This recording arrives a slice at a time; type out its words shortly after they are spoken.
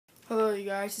Hello you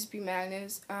guys, this is B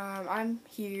Magnus. I'm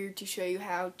here to show you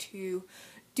how to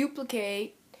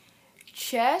duplicate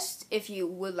chests if you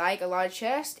would like a lot of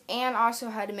chests, and also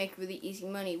how to make really easy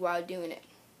money while doing it.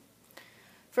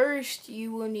 First,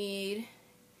 you will need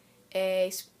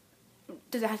doesn't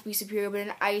have to be superior, but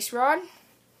an ice rod.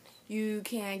 You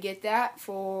can get that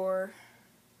from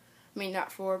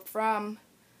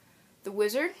the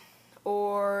wizard,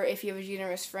 or if you have a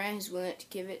generous friend who's willing to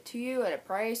give it to you at a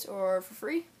price or for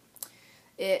free.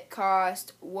 It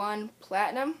cost 1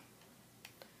 platinum,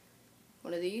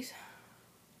 one of these.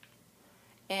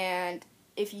 And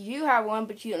if you do have one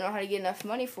but you don't know how to get enough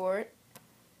money for it,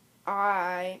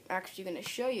 I'm actually going to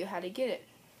show you how to get it.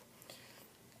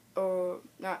 Or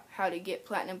not how to get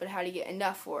platinum, but how to get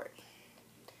enough for it.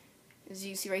 As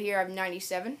you can see right here, I have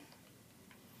 97.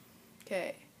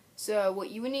 Okay, so what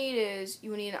you would need is,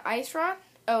 you would need an ice rod.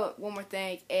 Oh, one more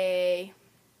thing, a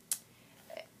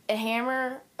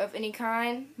hammer of any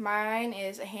kind. Mine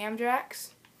is a Hamdrax.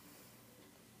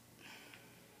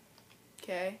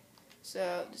 Okay,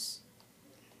 so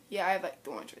I have like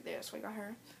thorns right there, that's why I got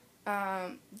her.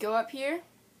 Go up here.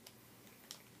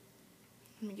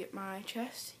 Let me get my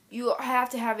chest. You have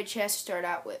to have a chest to start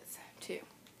out with, too.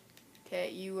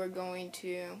 Okay, you are going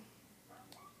to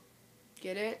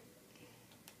get it.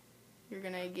 You're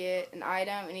going to get an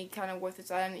item, any kind of worthless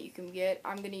item that you can get.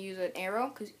 I'm going to use an arrow,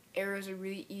 because arrows are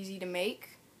really easy to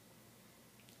make.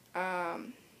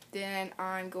 Then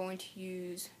I'm going to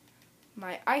use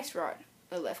my ice rod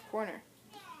in the left corner.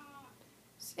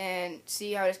 And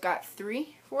see how it's got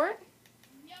 3 for it?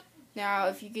 Now,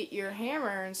 if you get your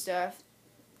hammer and stuff,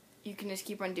 you can just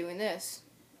keep on doing this.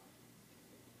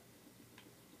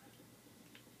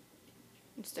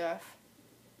 And stuff.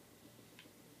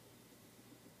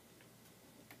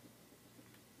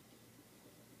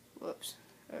 Whoops.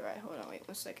 Alright, hold on, wait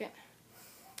 1 second.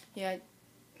 Yeah,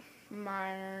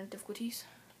 minor difficulties.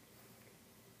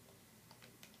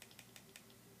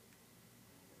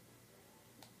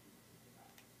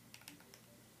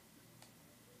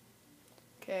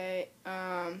 Okay,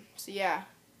 so yeah,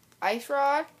 ice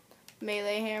rod,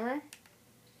 melee hammer,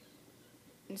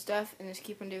 and stuff, and just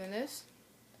keep on doing this.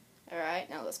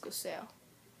 Alright, now let's go sail.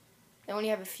 I only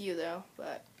have a few though,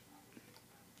 but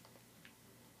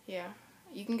yeah.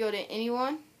 You can go to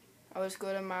anyone. I'll just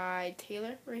go to my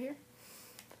tailor right here.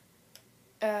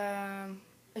 A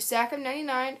stack of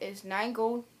 99 is 9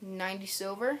 gold, 90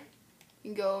 silver.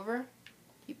 You can go over.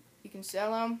 You can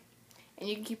sell them. And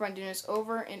you can keep on doing this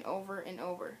over and over and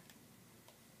over.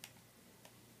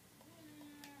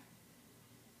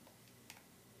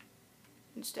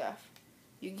 And stuff.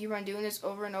 You can keep on doing this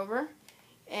over and over.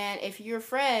 And if your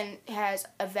friend has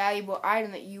a valuable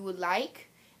item that you would like,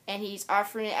 and he's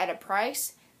offering it at a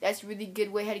price, that's a really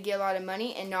good way how to get a lot of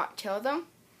money and not tell them.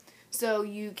 So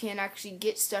you can actually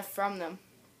get stuff from them.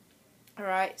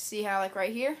 Alright, see how like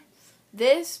right here?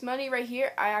 This money right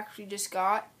here, I actually just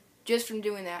got just from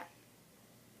doing that.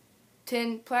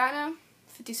 10 platinum,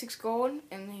 56 gold,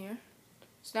 and here.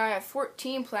 So now I have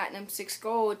 14 platinum, 6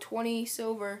 gold, 20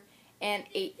 silver, and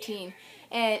 18.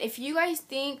 And if you guys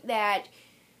think that,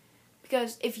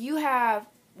 because if you have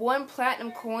 1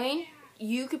 platinum coin,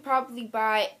 you could probably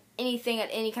buy anything at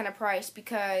any kind of price,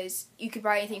 because you could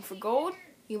buy anything for gold,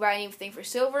 you can buy anything for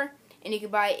silver, and you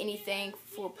can buy anything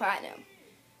for platinum,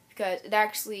 because it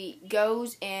actually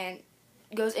goes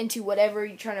into whatever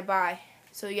you're trying to buy.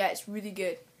 So yeah, it's really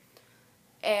good.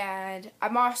 And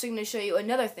I'm also going to show you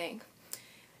another thing.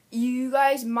 You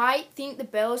guys might think the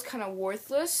bell is kind of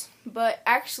worthless, but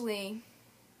actually,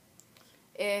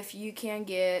 if you can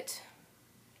get,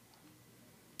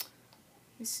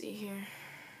 let's see here.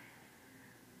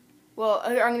 Well,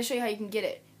 I'm going to show you how you can get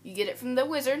it. You get it from the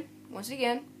wizard, once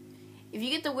again. If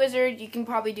you get the wizard, you can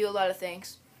probably do a lot of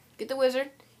things. Get the wizard,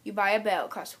 you buy a bell.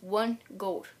 It costs 1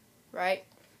 gold, right?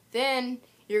 Then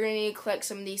you're going to need to collect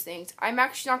some of these things. I'm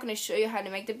actually not going to show you how to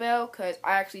make the bell, because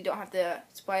I actually don't have the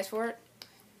supplies for it.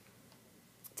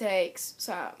 Takes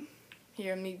some.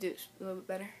 Here, let me do this a little bit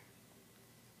better.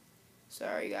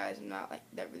 Sorry guys, I'm not like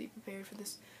that really prepared for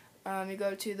this. You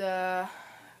go to the,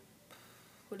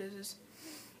 what is this?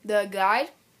 The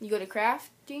guide. You go to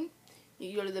crafting.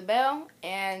 You go to the bell,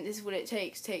 and this is what it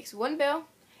takes. It takes 1 bell,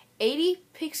 80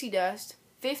 pixie dust,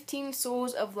 15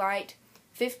 souls of light,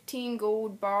 15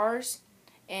 gold bars,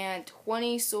 and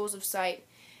 20 souls of sight.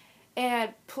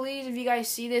 And please, if you guys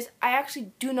see this, I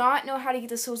actually do not know how to get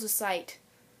the souls of sight.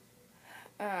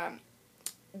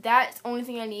 That's the only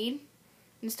thing I need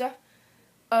and stuff.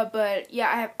 But yeah,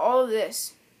 I have all of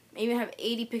this. I even have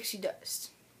 80 pixie dust.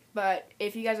 But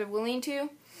if you guys are willing to,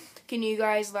 can you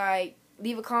guys like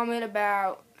leave a comment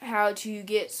about how to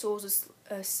get souls of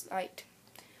sight.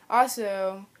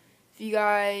 Also, if you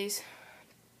guys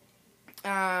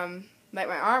like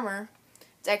my armor,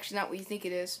 it's actually not what you think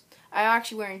it is. I'm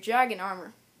actually wearing dragon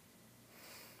armor.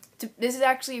 This is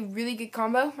actually a really good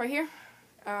combo right here.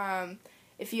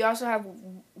 If you also have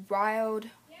wild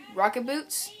rocket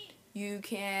boots, you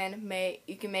can make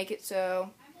it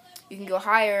so you can go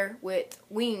higher with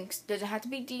wings. Doesn't have to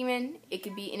be demon. It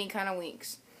could be any kind of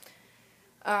wings.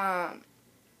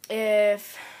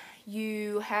 If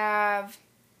you have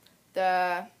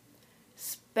the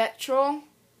spectral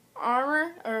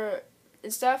armor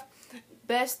and stuff,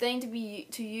 best thing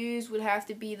to use would have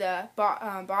to be the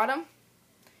bottom,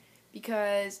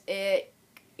 because it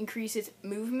increases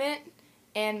movement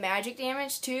and magic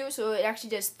damage too. So it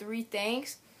actually does 3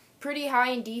 things. Pretty high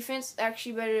in defense,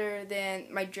 actually better than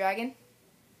my dragon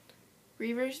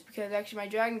grievers, because actually my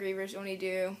dragon grievers only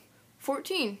do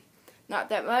 14. Not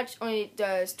that much. Only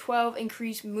does 12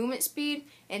 increased movement speed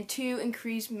and 2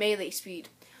 increased melee speed.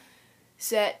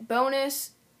 Set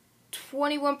bonus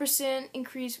 21%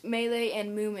 increased melee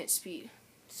and movement speed.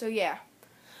 So yeah,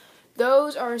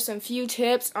 those are some few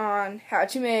tips on how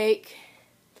to make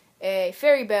a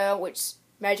fairy bell, which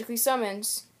magically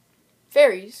summons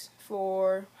fairies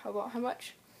for how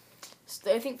much?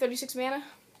 I think 36 mana.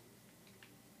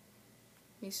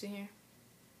 Let me see here.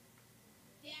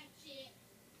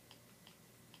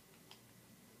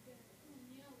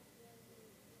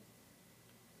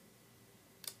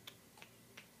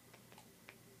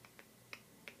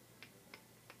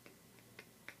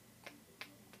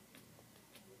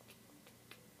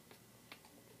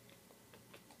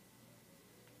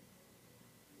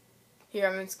 Here,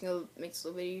 I'm just going to make this a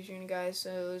little bit easier, guys, so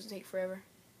it doesn't take forever.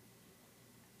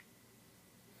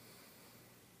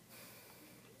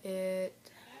 It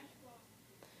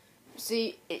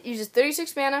uses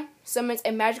 36 mana, summons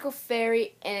a magical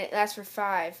fairy, and it lasts for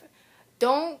 5.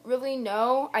 Don't really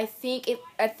know. I think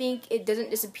it doesn't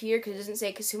disappear because it doesn't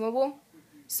say consumable.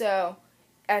 So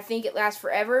I think it lasts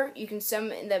forever. You can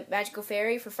summon the magical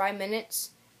fairy for 5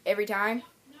 minutes every time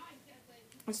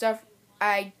and stuff.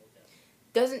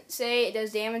 Doesn't say it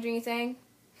does damage or anything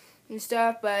and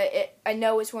stuff, but I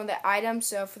know it's one of the items,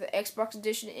 so for the Xbox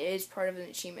edition, it is part of an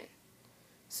achievement.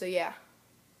 So yeah.